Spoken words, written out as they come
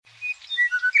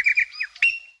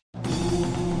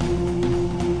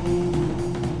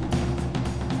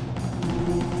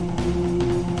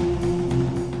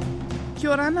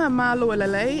Tana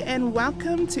Malualele and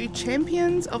welcome to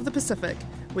Champions of the Pacific,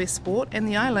 where sport and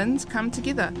the islands come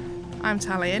together. I'm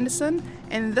Tala Anderson,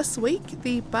 and this week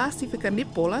the Pasifika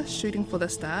netballer shooting for the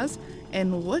stars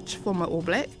and which former All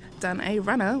Black done a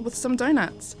runner with some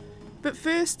donuts. But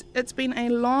first, it's been a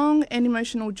long and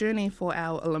emotional journey for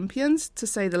our Olympians, to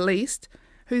say the least,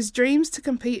 whose dreams to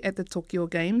compete at the Tokyo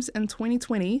Games in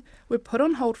 2020 were put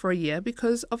on hold for a year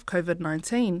because of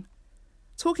COVID-19.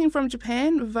 Talking from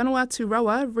Japan, Vanuatu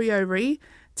rower Rio Ri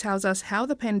tells us how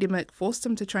the pandemic forced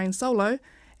him to train solo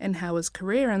and how his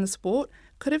career in the sport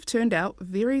could have turned out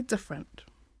very different.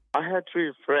 I had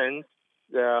three friends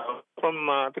from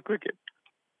the cricket.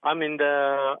 I'm in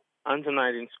the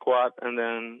under-19 squad, and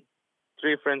then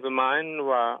three friends of mine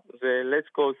say, let's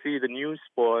go see the new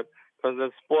sport, because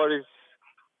the sport is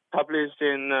published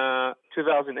in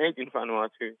 2008 in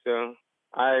Vanuatu. So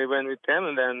I went with them,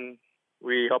 and then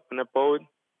we hopped on a boat.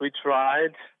 We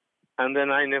tried, and then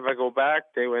I never go back.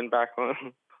 They went back on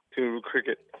to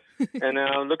cricket.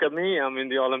 And look at me, I'm in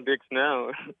the Olympics now.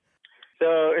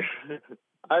 So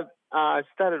I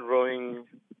started rowing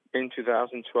in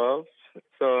 2012.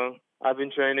 So I've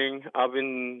been training. I've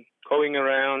been going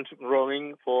around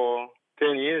rowing for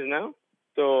 10 years now.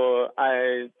 So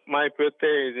my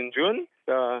birthday is in June.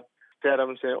 So that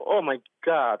I'm saying, oh my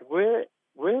God, where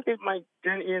did my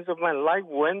 10 years of my life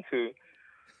went to?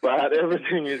 But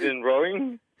everything is in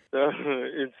rowing. So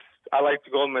I like to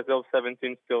call myself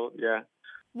 17 still, yeah.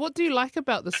 What do you like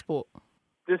about the sport?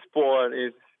 This sport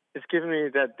it's giving me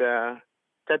that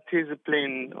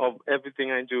discipline of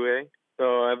everything I do, eh?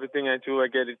 So everything I do, I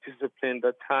get a discipline,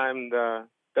 the time, the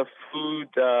food,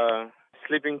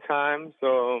 sleeping time.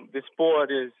 So the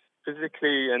sport is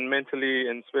physically and mentally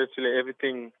and spiritually,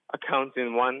 everything accounts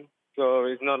in one. So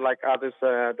it's not like others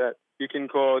that you can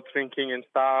go drinking and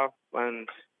stuff and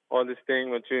all this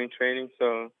thing or during training.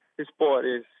 So this sport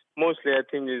is mostly, I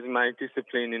think, is my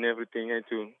discipline in everything I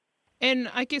do. And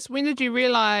I guess when did you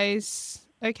realise,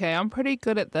 okay, I'm pretty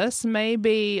good at this,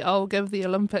 maybe I'll give the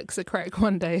Olympics a crack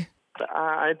one day?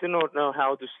 I do not know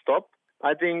how to stop.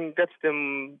 I think that's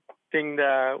the thing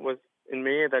that was in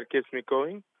me that keeps me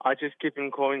going. I just keep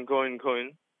on going.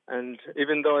 And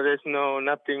even though there's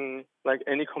nothing like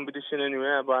any competition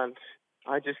anywhere, but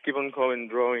I just keep on going,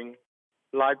 drawing.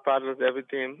 Life battles every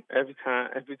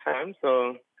time.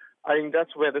 So I think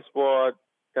that's where the sport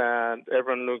that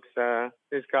everyone looks at.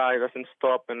 This guy doesn't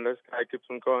stop and this guy keeps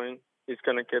on going. He's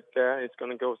going to get there. He's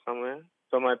going to go somewhere.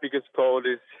 So my biggest goal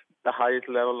is the highest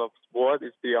level of sport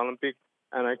is the Olympics,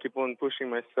 and I keep on pushing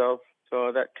myself.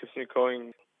 So that keeps me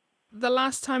going. The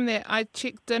last time that I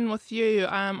checked in with you,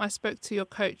 I spoke to your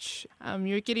coach.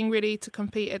 You were getting ready to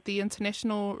compete at the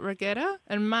International Regatta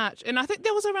in March, and I think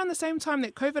that was around the same time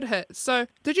that COVID hit. So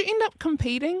did you end up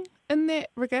competing in that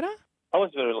regatta? I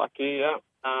was very lucky, yeah.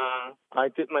 I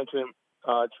did my 3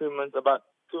 months, about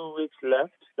 2 weeks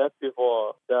left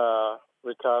before the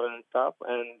recovery and stuff,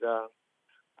 and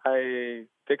I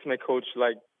text my coach,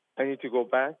 like, I need to go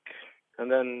back.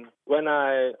 And then when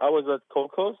I was at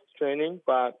Gold Coast training,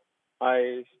 but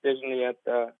I stationed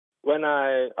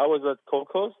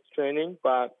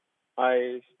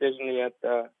at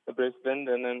the Brisbane,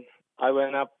 and then I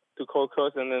went up to Gold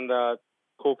Coast, and then the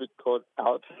COVID got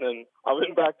out, and then I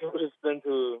went back to Brisbane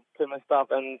to pay my stuff.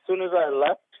 And as soon as I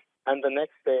left, and the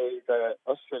next day the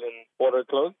Australian border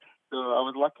closed, so I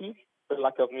was lucky. Very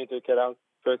lucky of me to get out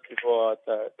first before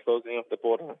the closing of the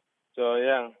border. So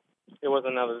yeah, it was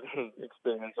another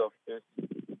experience of this.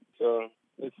 So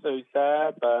it's very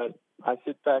sad, but I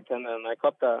sit back and then I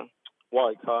got the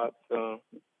wild card. So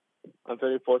I'm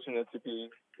very fortunate to be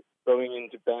going in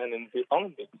Japan in the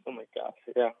Olympics. Oh my gosh,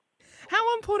 yeah.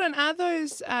 How important are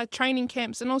those training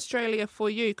camps in Australia for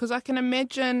you? Because I can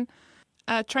imagine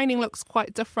training looks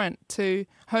quite different to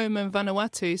home in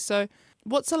Vanuatu. So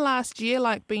what's the last year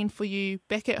like been for you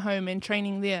back at home and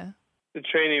training there? The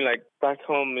training like back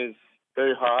home is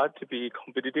very hard to be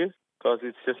competitive because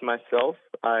it's just myself.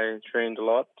 I trained a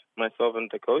lot, myself and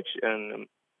the coach,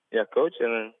 coach.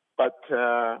 But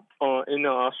in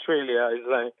Australia, it's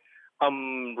like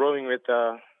I'm rowing with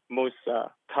the most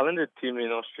talented team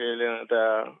in Australia.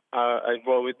 I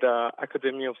row with the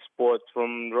Academy of Sports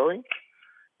from rowing.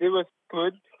 It was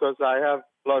good because I have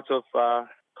lots of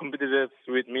competitors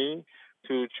with me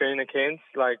to train against,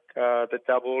 like the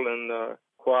double and the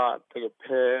quad, the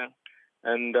pair,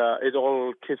 and it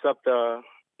all keeps up the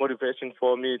motivation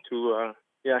for me to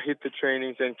hit the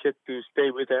trainings and get to stay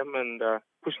with them and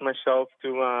push myself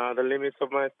to the limits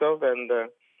of myself. And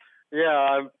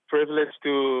I'm privileged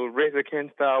to race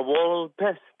against the world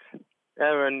best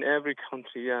in every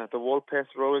country. Yeah, the world best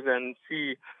rowers and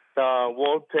see the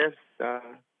world best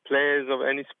players of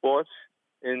any sport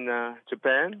in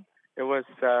Japan. It was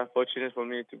fortunate for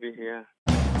me to be here.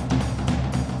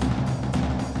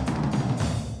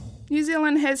 New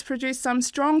Zealand has produced some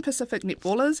strong Pacific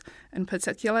netballers, in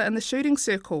particular in the shooting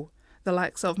circle. The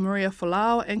likes of Maria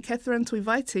Folau and Catherine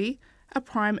Tuivaiti are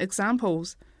prime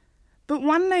examples. But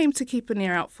one name to keep an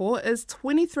ear out for is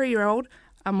 23-year-old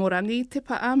Amorangi Te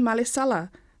Pa'a Malesala,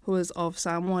 who is of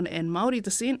Samoan and Māori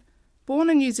descent, born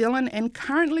in New Zealand and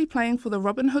currently playing for the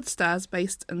Robin Hood Stars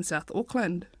based in South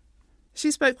Auckland. She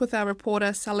spoke with our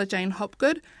reporter Sala Jane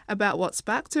Hopgood about what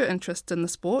sparked her interest in the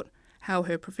sport, how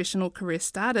her professional career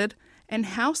started, and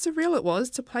how surreal it was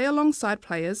to play alongside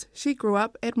players she grew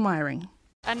up admiring.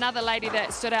 Another lady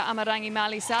that stood out, Amorangi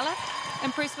Malesala,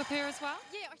 impressed with her as well?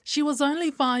 She was only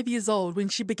 5 years old when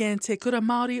she began Te Kura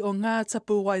Māori o Ngā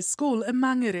Tapuwai School in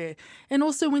Mangere, and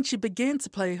also when she began to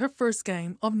play her first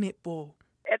game of netball.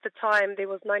 At the time, there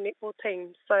was no netball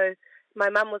team, so my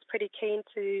mum was pretty keen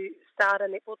to start a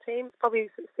netball team, probably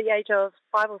since the age of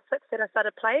 5 or 6 that I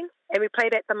started playing. And we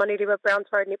played at the Manurewa Browns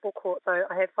Road netball court, so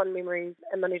I have fond memories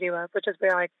in Manurewa, which is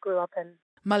where I grew up in.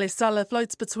 Malesala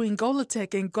floats between goal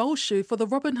attack and goal shoot for the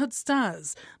Robin Hood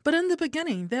Stars, but in the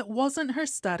beginning that wasn't her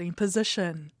starting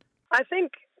position. I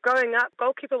think growing up,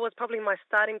 goalkeeper was probably my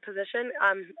starting position.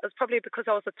 It was probably because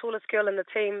I was the tallest girl in the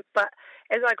team. But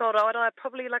as I got older,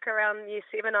 probably like around year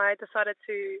 7, I decided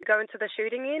to go into the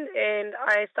shooting end, and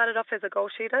I started off as a goal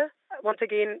shooter, once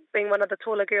again being one of the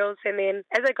taller girls. And then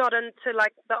as I got into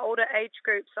like the older age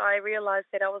groups, I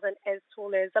realised that I wasn't as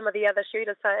tall as some of the other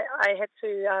shooters. So I had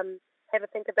to have a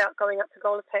think about going up to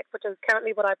goal attack, which is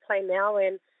currently what I play now,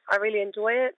 and I really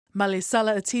enjoy it.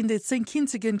 Malesala attended St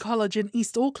Kentigern College in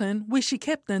East Auckland, where she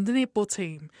captained the netball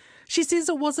team. She says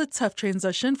it was a tough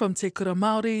transition from Te Kura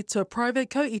Māori to a private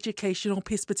co-educational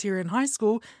Presbyterian high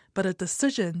school, but a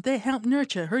decision that helped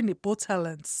nurture her netball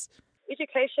talents.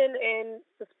 Education and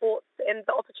the sports and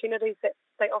the opportunities that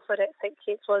they offered at St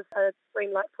Kitts was a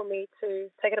green light for me to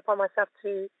take it upon myself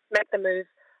to make the move.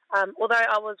 Although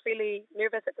I was really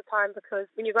nervous at the time, because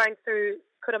when you're going through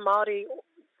Kura Māori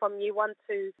from year 1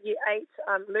 to year 8,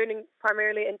 learning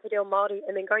primarily in Te Reo Māori,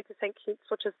 and then going to St Kitts,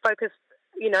 which is focused,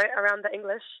 around the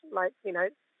English,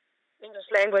 English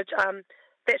language,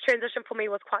 that transition for me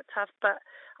was quite tough, but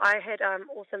I had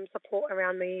awesome support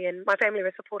around me, and my family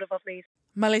were supportive of me.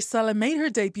 Malesala made her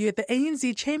debut at the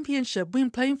ANZ Championship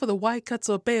when playing for the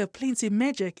Waikato Bay of Plenty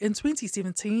Magic in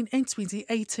 2017 and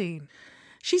 2018.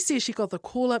 She says she got the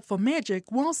call-up for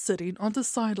Magic while sitting on the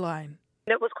sideline.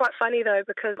 It was quite funny though,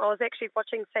 because I was actually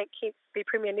watching St Kitts, the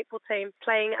Premier Netball team,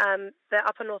 playing the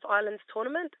Upper North Islands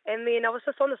tournament, and then I was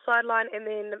just on the sideline, and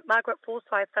then Margaret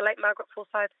Forsyth, the late Margaret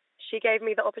Forsyth, she gave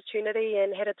me the opportunity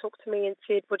and had a talk to me and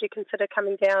said, would you consider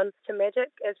coming down to Magic,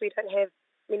 as we don't have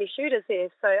many shooters there.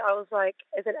 So I was like,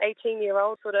 as an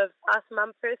 18-year-old, sort of asked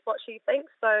Mum first what she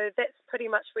thinks. So that's pretty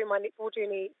much where my netball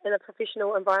journey in a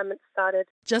professional environment started.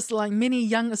 Just like many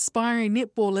young aspiring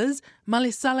netballers,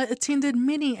 Malesala attended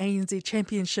many ANZ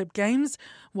Championship games,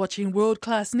 watching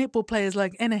world-class netball players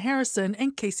like Anna Harrison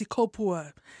and Casey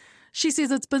Kopua. She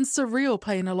says it's been surreal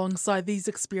playing alongside these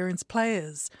experienced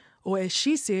players. Or as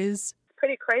she says,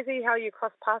 pretty crazy how you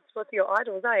cross paths with your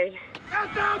idols, eh?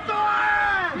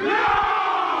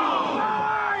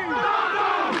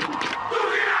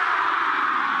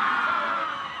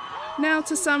 Now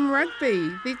to some rugby.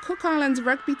 The Cook Islands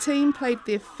rugby team played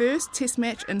their first test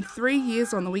match in 3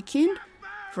 years on the weekend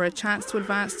for a chance to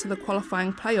advance to the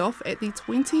qualifying playoff at the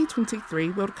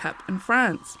 2023 World Cup in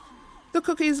France. The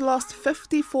Cookies lost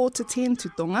 54-10 to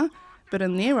Tonga, but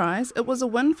in their eyes it was a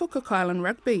win for Cook Island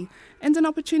rugby and an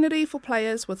opportunity for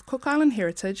players with Cook Island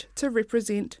heritage to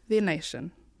represent their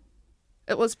nation.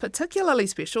 It was particularly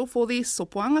special for the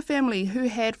Sopoanga family, who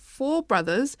had 4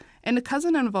 brothers and a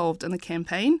cousin involved in the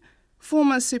campaign.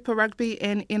 Former Super Rugby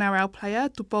and NRL player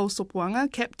Tupou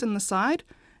Sopoanga captained the side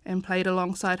and played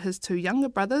alongside his 2 younger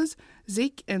brothers,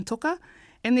 Zeke and Toka,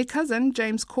 and their cousin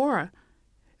James Cora.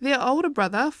 Their older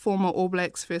brother, former All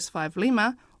Blacks First 5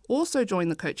 Lima, also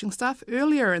joined the coaching staff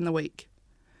earlier in the week.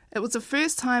 It was the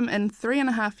first time in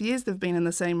 3.5 years they've been in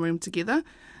the same room together.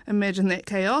 Imagine that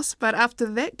chaos, but after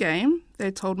that game, they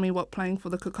told me what playing for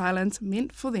the Cook Islands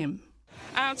meant for them.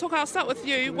 Toka, I'll start with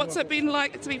you. What's it been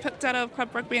like to be picked out of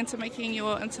club rugby into making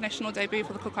your international debut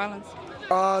for the Cook Islands?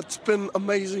 It's been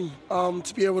amazing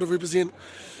to be able to represent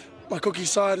my Cookie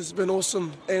side. It's been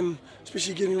awesome, and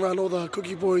especially getting around all the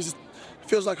Cookie boys, it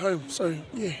feels like home, so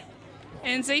yeah.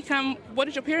 And Zeke,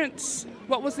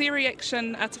 what was their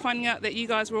reaction to finding out that you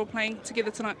guys were all playing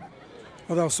together tonight?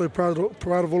 Well, they were so proud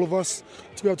of all of us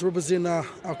to be able to represent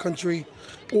our country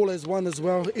all as one as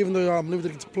well, even though I'm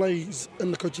limited to play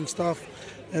in the coaching staff.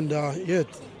 And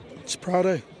It's proud,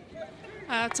 eh?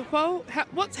 Tupou,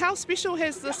 how special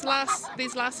has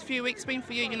these last few weeks been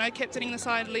for you? You know, captaining the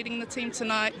side, leading the team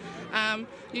tonight.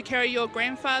 You carry your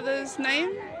grandfather's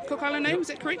name, Cook Island name, is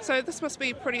that correct? So this must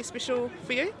be pretty special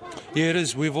for you. Yeah, it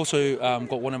is. We've also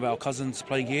got one of our cousins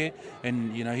playing here,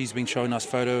 and you know he's been showing us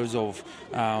photos of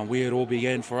where it all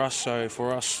began for us. So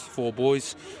for us, 4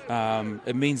 boys,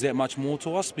 it means that much more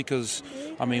to us because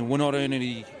I mean we're not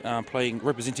only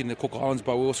representing the Cook Islands,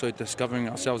 but we're also discovering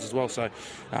ourselves as well. So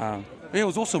yeah, it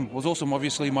was awesome. It was awesome.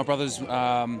 Obviously, my brother's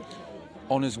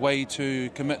on his way to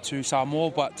commit to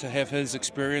Samoa, but to have his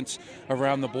experience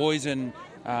around the boys and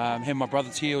have my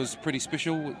brothers here was pretty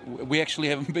special. We actually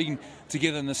haven't been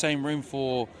together in the same room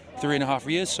for 3.5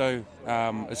 years, so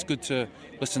it's good to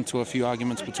listen to a few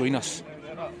arguments between us.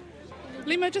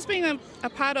 Lima, just being a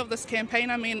part of this campaign,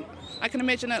 I mean, I can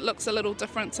imagine it looks a little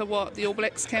different to what the All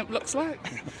Blacks camp looks like.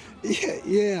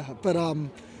 Yeah, but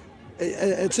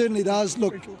it certainly does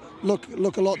look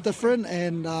a lot different.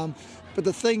 And but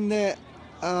the thing that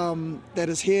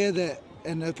is here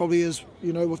and it probably is,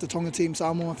 you know, with the Tonga team,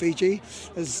 Samoa and Fiji,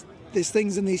 is there's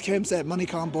things in these camps that money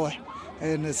can't buy.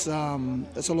 And it's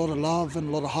a lot of love and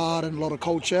a lot of heart and a lot of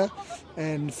culture.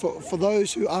 And for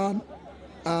those who aren't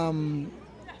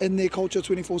in their culture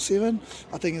 24/7,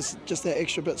 I think it's just that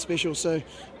extra bit special. So,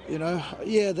 you know,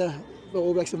 yeah, the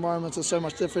All Blacks environments are so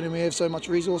much different and we have so much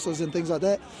resources and things like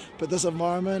that. But this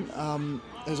environment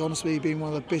has honestly been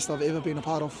one of the best I've ever been a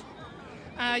part of.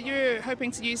 You're hoping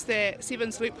to use that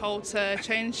Sevens loophole to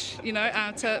change, you know,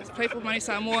 to play for Manu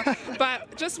Samoa.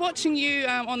 But just watching you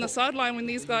on the sideline when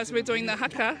these guys were doing the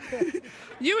haka,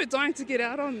 you were dying to get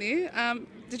out on there.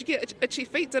 Did you get itchy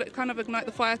feet? Did it kind of ignite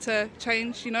the fire to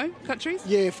change, you know, countries?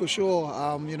 Yeah, for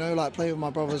sure. You know, like playing with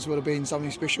my brothers would have been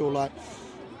something special. Like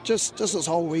just this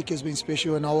whole week has been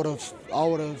special, and I would have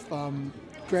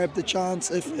grabbed the chance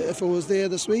if it was there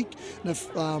this week, and if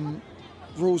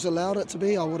rules allowed it to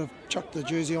be, I would have chucked the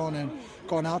jersey on and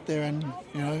gone out there and,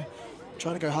 you know,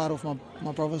 try to go hard with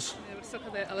my brothers. Yeah, we're sick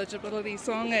of that eligibility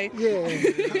song, eh?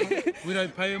 Yeah. We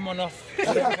don't pay him enough.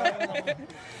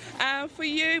 For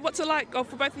you, what's it like, or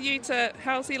for both of you,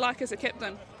 how's he like as a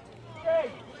captain?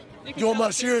 Do you want my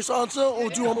serious answer or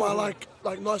do you want my like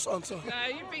nice answer? No,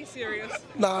 you be serious.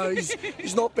 No,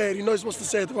 he's not bad. He knows what to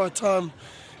say at the right time,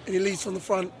 and he leads from the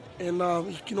front, and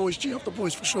he can always cheer up the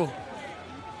boys for sure.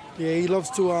 Yeah, he loves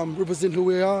to represent who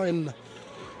we are, and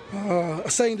a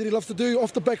saying that he loves to do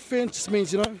off the back fence just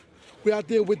means, you know, we're out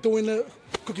there, we're doing it.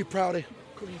 Cookie proud.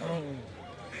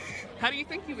 How do you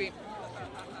think you went?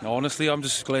 No, honestly, I'm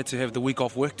just glad to have the week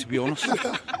off work, to be honest.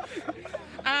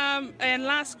 And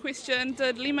last question,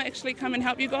 did Lima actually come and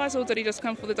help you guys, or did he just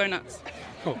come for the donuts?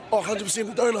 Oh, 100%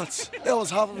 the donuts. That was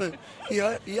half of it. He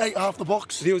ate half the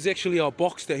box. There was actually a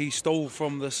box that he stole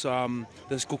from this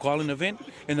Cook Island event,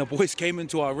 and the boys came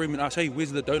into our room and asked, hey,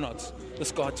 where's the donuts?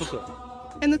 This guy took it.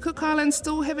 And the Cook Islands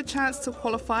still have a chance to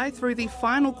qualify through the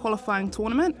final qualifying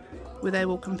tournament, where they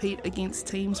will compete against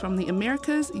teams from the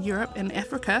Americas, Europe and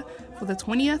Africa for the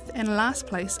 20th and last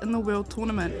place in the World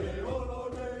Tournament.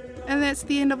 And that's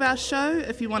the end of our show.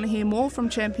 If you want to hear more from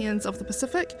Champions of the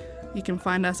Pacific, you can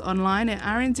find us online at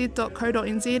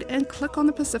rnz.co.nz and click on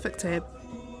the Pacific tab.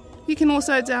 You can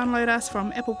also download us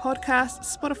from Apple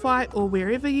Podcasts, Spotify or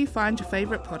wherever you find your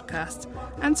favourite podcast.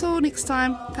 Until next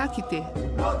time, ka kite.